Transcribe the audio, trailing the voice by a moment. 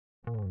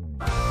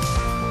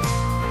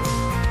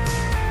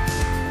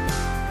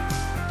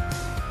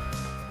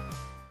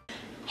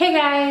Hey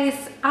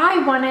guys, I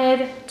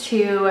wanted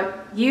to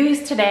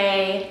use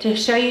today to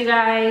show you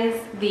guys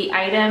the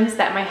items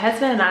that my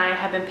husband and I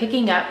have been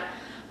picking up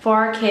for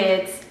our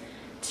kids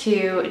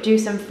to do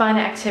some fun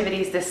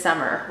activities this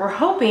summer. We're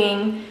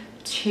hoping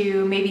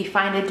to maybe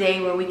find a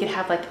day where we could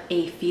have like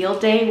a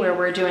field day where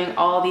we're doing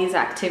all these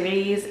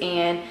activities,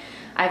 and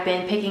I've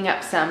been picking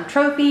up some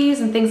trophies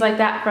and things like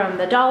that from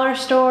the dollar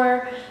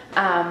store.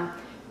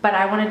 But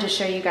I wanted to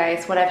show you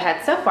guys what I've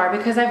had so far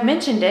because I've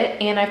mentioned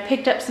it, and I've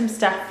picked up some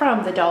stuff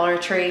from the Dollar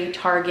Tree,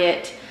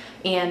 Target,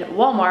 and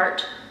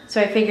Walmart. So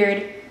I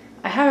figured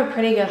I have a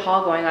pretty good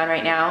haul going on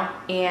right now,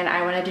 and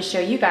I wanted to show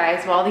you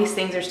guys while these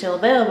things are still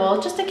available,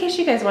 just in case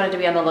you guys wanted to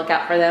be on the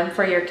lookout for them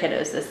for your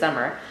kiddos this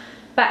summer.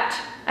 But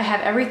I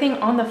have everything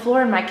on the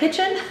floor in my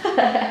kitchen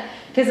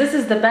because this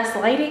is the best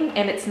lighting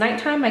and it's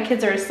nighttime. My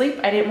kids are asleep.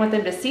 I didn't want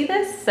them to see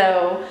this,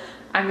 so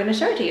I'm gonna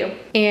show it to you.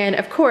 And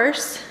of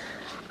course,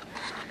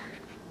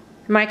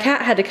 my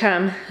cat had to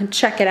come and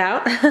check it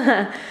out.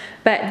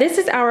 But this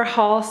is our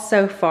haul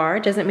so far.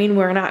 Doesn't mean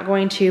we're not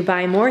going to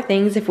buy more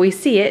things if we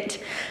see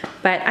it,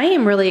 but I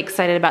am really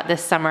excited about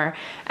this summer.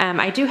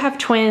 I do have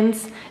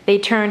twins. They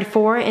turned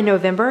 4 in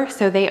November,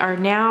 so they are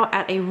now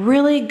at a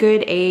really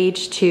good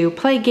age to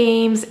play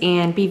games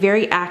and be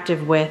very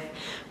active with,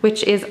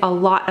 which is a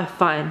lot of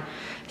fun.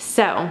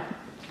 So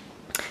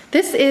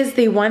this is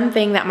the one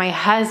thing that my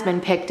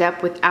husband picked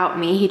up without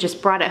me. He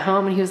just brought it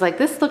home and he was like,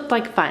 this looked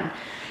like fun.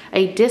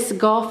 A disc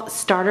golf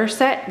starter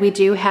set. We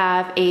do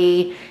have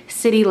a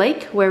city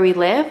lake where we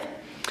live,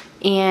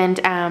 and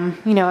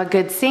you know, a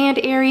good sand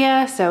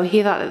area, so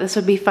he thought that this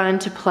would be fun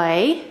to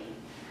play.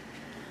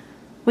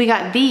 We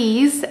got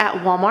these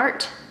at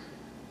Walmart.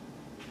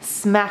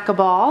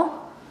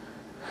 Smack-a-ball.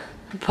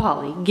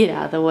 Polly, get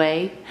out of the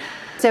way.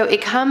 So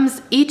it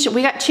comes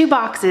we got 2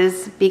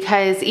 boxes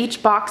because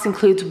each box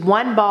includes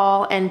 1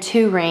 ball and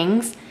 2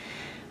 rings.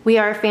 We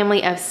are a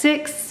family of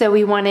 6, so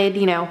we wanted,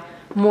 you know,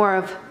 more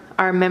of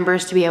our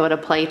members to be able to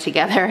play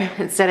together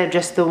instead of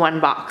just the 1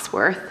 box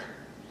worth.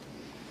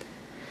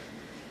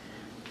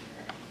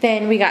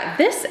 Then we got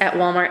this at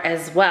Walmart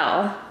as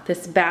well,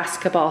 this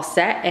basketball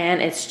set,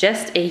 and it's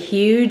just a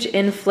huge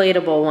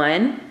inflatable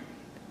one.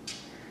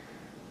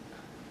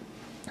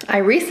 I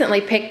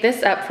recently picked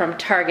this up from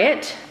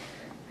Target,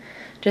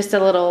 just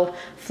a little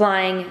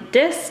flying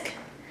disc,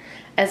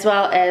 as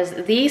well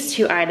as these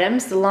 2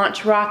 items, the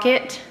launch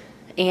rocket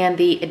and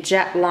the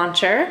jet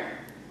launcher.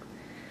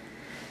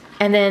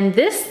 And then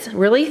this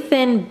really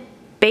thin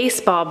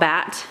baseball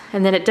bat,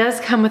 and then it does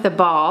come with a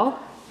ball,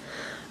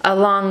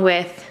 along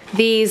with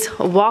these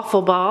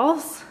waffle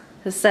balls,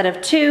 a set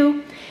of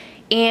 2,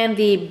 and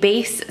the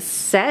base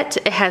set.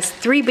 It has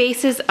 3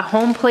 bases, a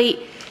home plate,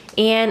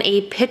 and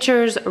a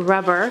pitcher's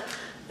rubber.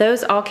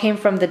 Those all came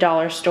from the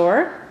dollar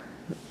store.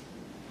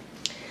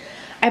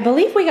 I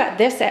believe we got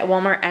this at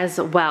Walmart as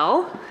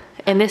well,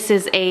 and this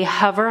is a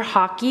hover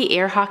hockey,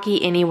 air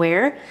hockey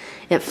anywhere.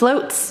 It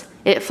floats,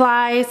 it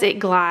flies, it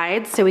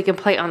glides, so we can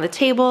play on the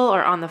table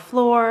or on the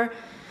floor.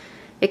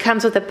 It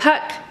comes with a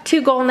puck,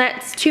 2 goal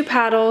nets, 2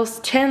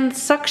 paddles, 10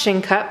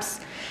 suction cups,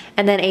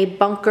 and then a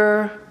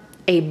bumper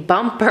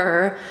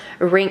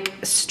rink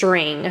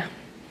string.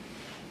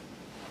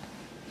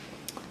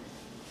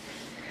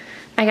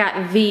 I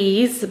got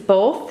these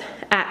both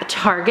at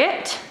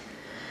Target.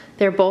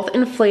 They're both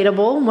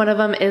inflatable. One of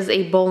them is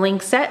a bowling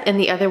set and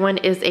the other one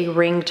is a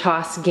ring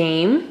toss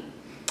game.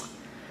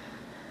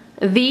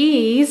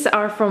 These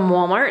are from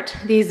Walmart,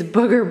 these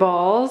booger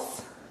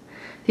balls.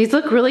 These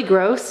look really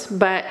gross,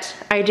 but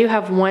I do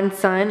have 1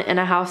 son in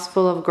a house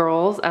full of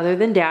girls other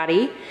than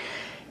daddy.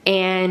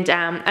 And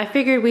I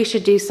figured we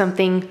should do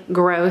something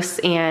gross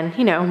and,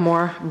 you know,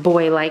 more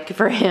boy-like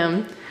for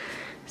him.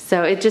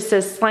 So it just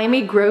says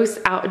slimy, gross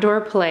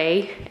outdoor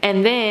play.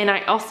 And then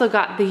I also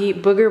got the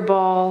booger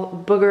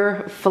ball,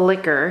 booger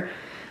flicker.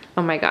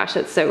 Oh my gosh,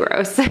 that's so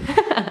gross.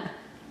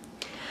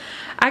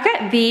 I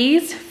got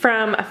these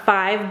from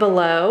Five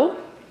Below,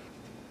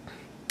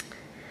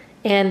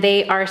 and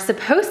they are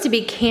supposed to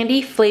be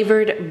candy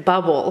flavored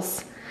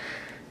bubbles.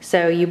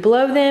 So you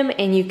blow them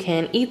and you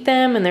can eat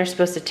them, and they're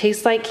supposed to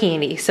taste like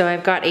candy. So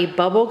I've got a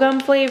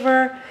bubblegum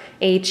flavor,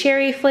 a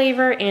cherry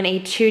flavor, and a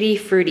tutti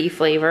frutti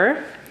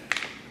flavor.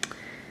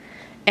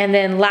 And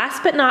then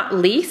last but not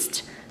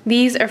least,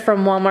 these are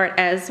from Walmart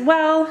as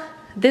well.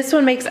 This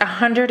one makes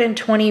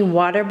 120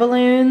 water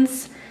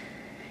balloons.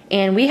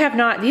 And we have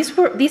not, these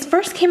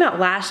first came out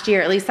last year,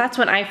 at least that's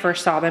when I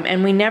first saw them,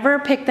 and we never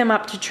picked them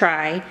up to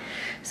try.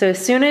 So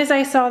as soon as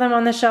I saw them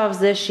on the shelves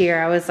this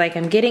year, I was like,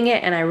 I'm getting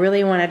it and I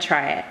really want to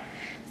try it.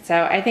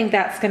 So I think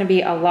that's going to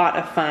be a lot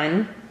of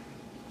fun.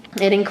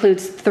 It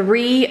includes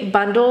 3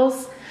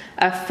 bundles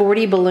of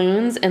 40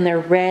 balloons, and they're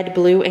red,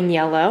 blue, and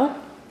yellow.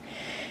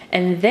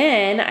 And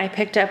then I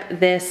picked up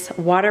this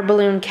water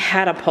balloon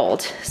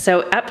catapult.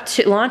 So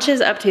launches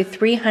up to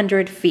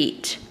 300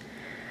 feet.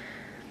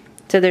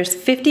 So there's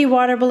 50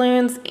 water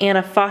balloons and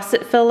a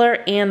faucet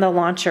filler and the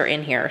launcher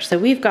in here. So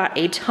we've got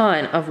a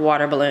ton of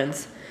water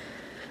balloons.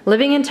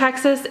 Living in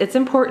Texas, it's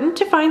important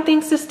to find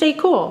things to stay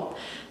cool.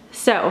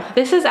 So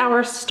this is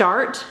our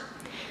start.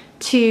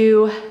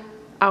 to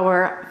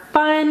our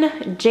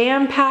fun,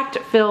 jam-packed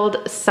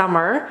filled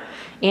summer,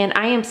 and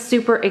I am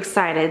super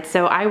excited,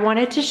 so I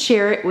wanted to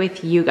share it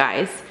with you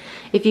guys.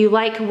 If you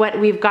like what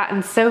we've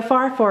gotten so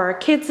far for our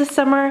kids this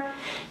summer,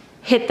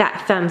 hit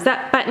that thumbs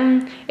up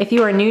button. If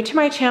you are new to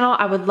my channel,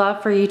 I would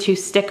love for you to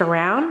stick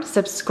around,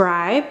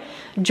 subscribe,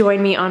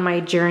 join me on my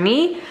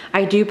journey.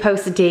 I do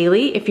post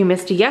daily. If you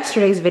missed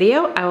yesterday's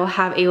video, I will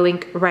have a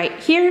link right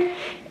here,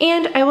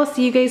 and I will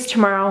see you guys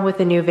tomorrow with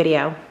a new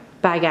video.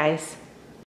 Bye guys.